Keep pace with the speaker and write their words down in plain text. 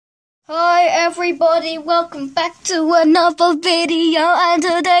Hi everybody, welcome back to another video, and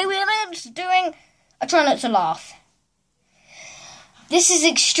today we're doing a try not to laugh. This is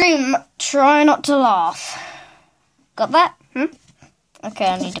extreme, try not to laugh. Got that? Okay,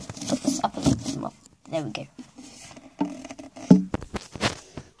 I need to put this up a little bit more. There we go.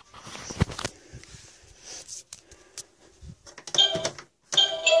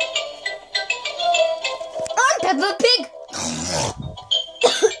 I'm Peppa Pig!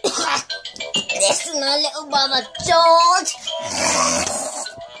 This is my little brother George,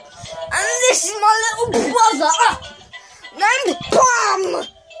 and this is my little brother named Bum.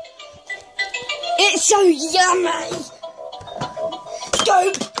 It's so yummy.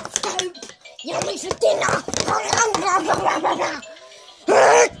 Scoop, yummy for dinner.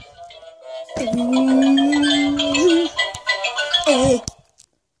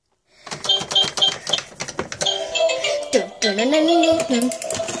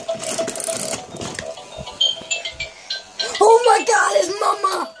 Oh my God, it's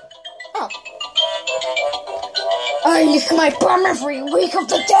Mama! Oh. I lick my bum every week of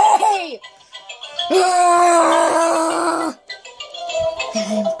the day!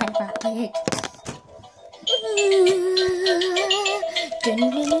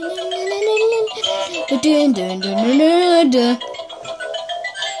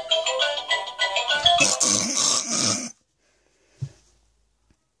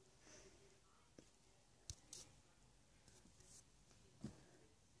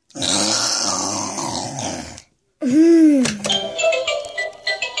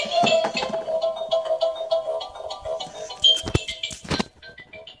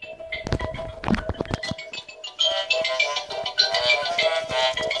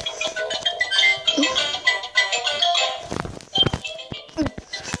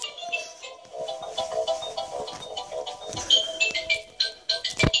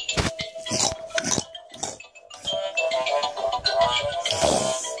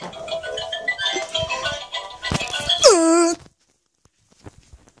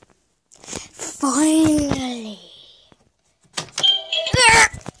 Finally!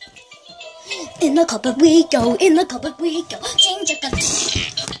 In the cupboard we go, in the cupboard we go. Ginger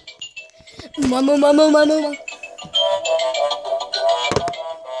Mama.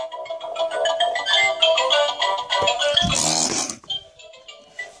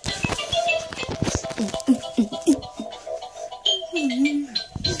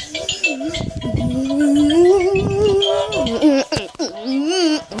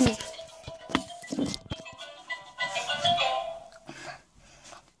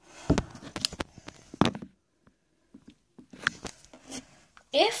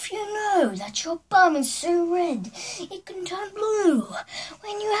 If you know that your bum is so red, it can turn blue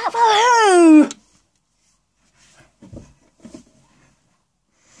when you have a home.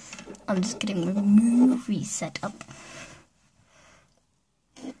 I'm just getting my movie set up.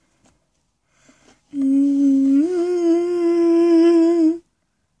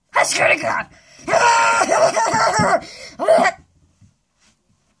 I swear to God.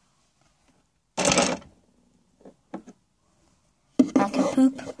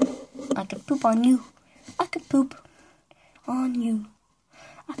 I can poop on you. I can poop on you.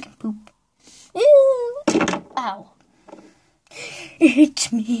 I can poop. Ew. Ow.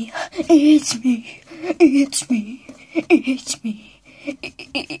 It's me. It's me. It's me. It's me.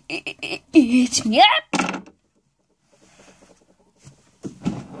 It's me.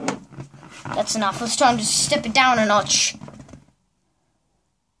 That's enough. It's time to step it down a notch.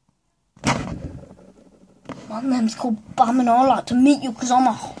 My name's called Bum and I like to meet you because I'm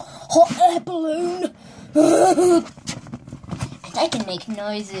a hot air balloon. And I can make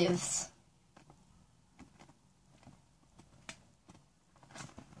noises.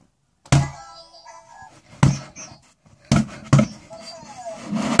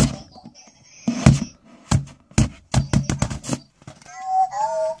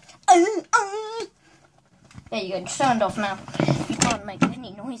 There you go, just turned off now. You can't make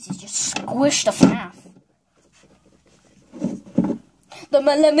any noises, just squish the FNAF. The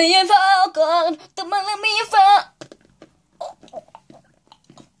Millennium Falcon, the Millennium Falcon.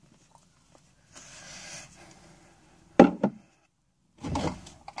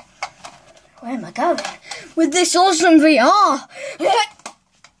 Where am I going with this awesome VR?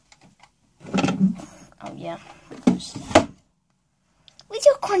 Oh yeah. With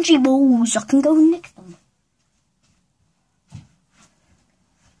your crunchy balls, I can go nick them.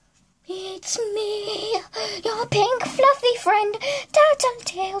 It's me, your pink fluffy friend,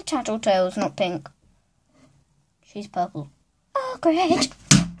 Tattletale. Tattletale's not pink. She's purple. Oh, great.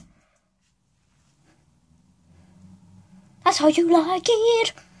 That's how you like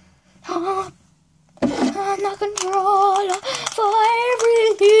it. I'm the controller for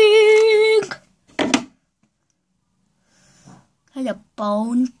everything. Hay là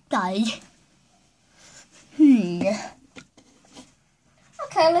bone day.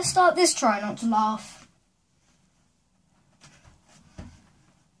 Okay, let's start this try not to laugh.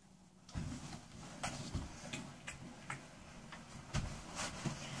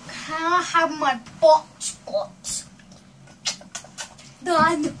 Can I have my butt spots?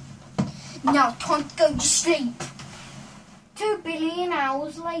 Done. Now time to go to sleep. 2 billion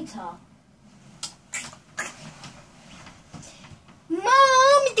hours later.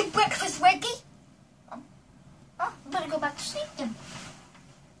 Mom, is the breakfast ready? Oh, I better go back to sleep then.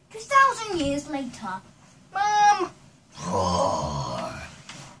 2,000 years later. Mom!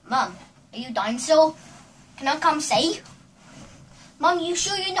 Mom, are you a dinosaur? Can I come see? Mom, you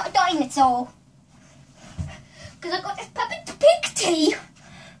sure you're not a dinosaur? Because I got this Peppa Pig tea.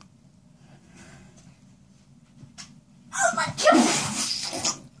 Oh my God!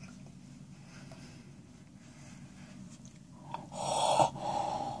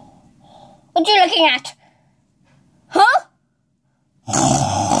 What are you looking at? Huh?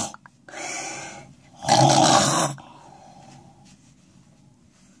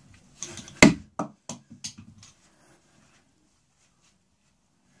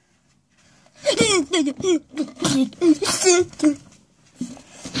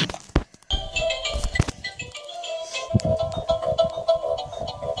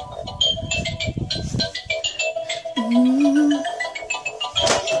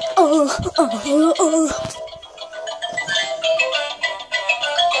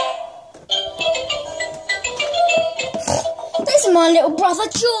 This is my little brother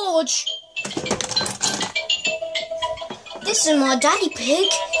George. This is my daddy pig.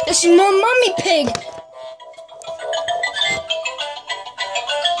 This is my mummy pig.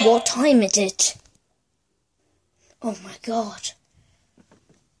 What time is it? Oh my God.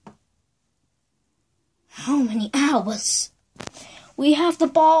 How many hours? We have the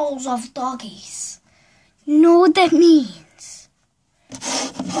balls of doggies. You know what that means?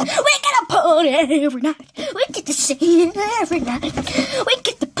 We get a party every night. We get to sing every night. We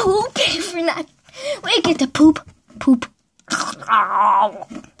get to poop every night. We get to poop.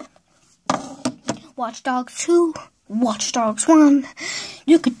 Watch Dogs 2, Watch Dogs 1.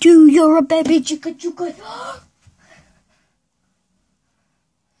 You could do, you're a baby, you could.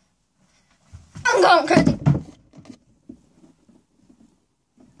 I'm going crazy.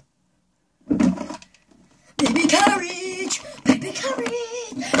 Baby courage, baby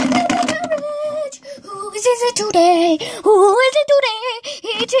courage, baby courage. Who is it today? Who is it today?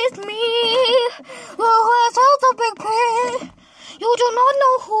 It is me. Who has all the big pain? You do not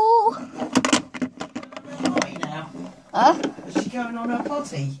know who. Huh? Is she going on her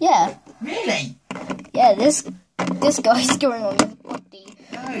potty? Yeah. Really? Yeah, this guy's going on his potty.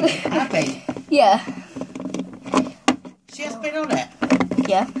 Oh, Abby. Yeah. She has been on it?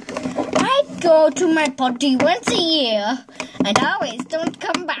 Yeah. I go to my potty once a year and I always don't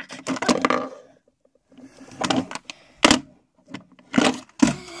come back.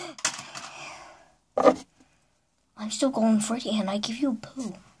 I'm still going Freddy and I give you a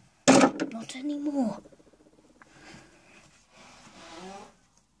poo. Not anymore.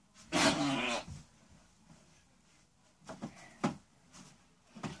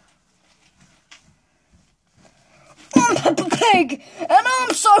 I'm Peppa Pig and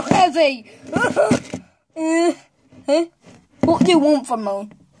I'm so heavy. What do you want from me?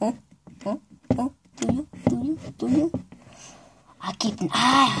 Do you? I keep an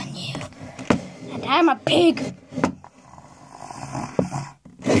eye on you. And I'm a pig.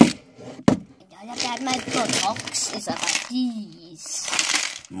 And all about my buttocks is about these.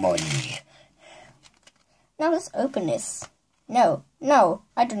 Money. Now let's open this. No,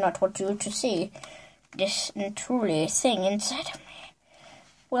 I do not want you to see this truly thing inside of me.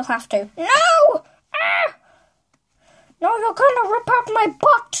 We'll have to. No! Ah! No, you're gonna rip out my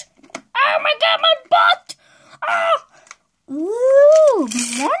butt. Oh my God, my butt! Ah! Ooh,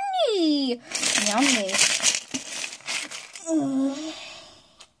 money! Yummy.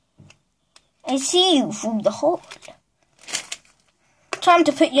 I see you through the hole. Time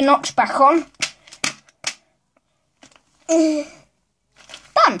to put your notch back on. Done.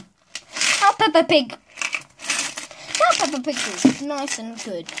 Now Peppa Pig. Now Peppa Pig is nice and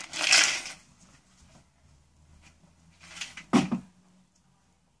good.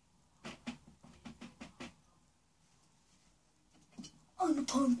 I'm a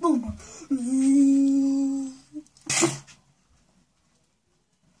time bomber.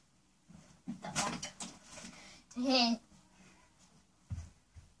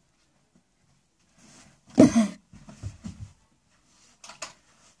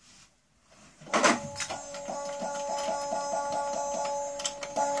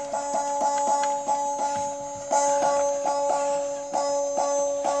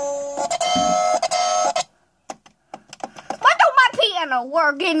 gonna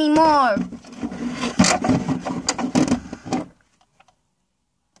work anymore.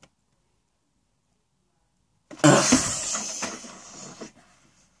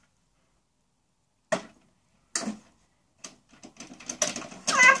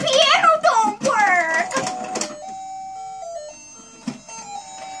 My piano don't work.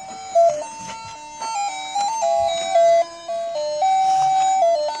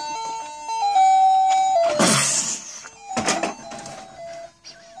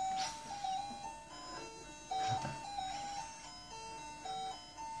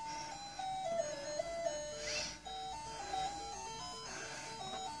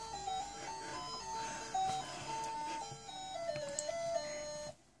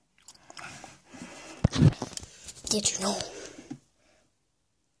 Did you know?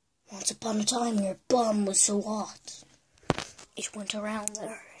 Once upon a time, your bum was so hot, it went around the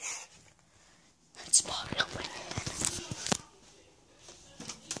earth and spotted a man.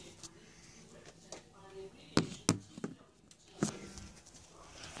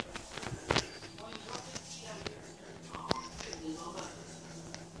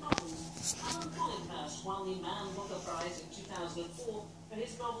 Won the Man Booker Prize in 2004 for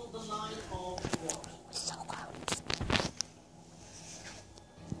his novel The Line of What? So crowded.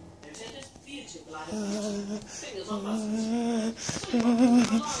 Lieutenant Future Bladder. Fingers on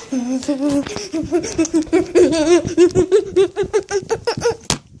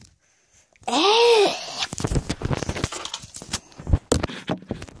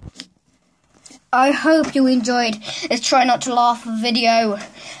I hope you enjoyed this Try Not to Laugh video,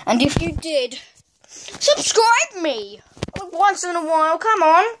 and if you did, subscribe me once in a while, come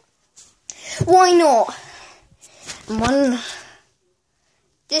on. Why not?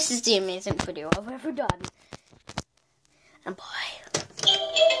 This is the amazing video I've ever done, and bye.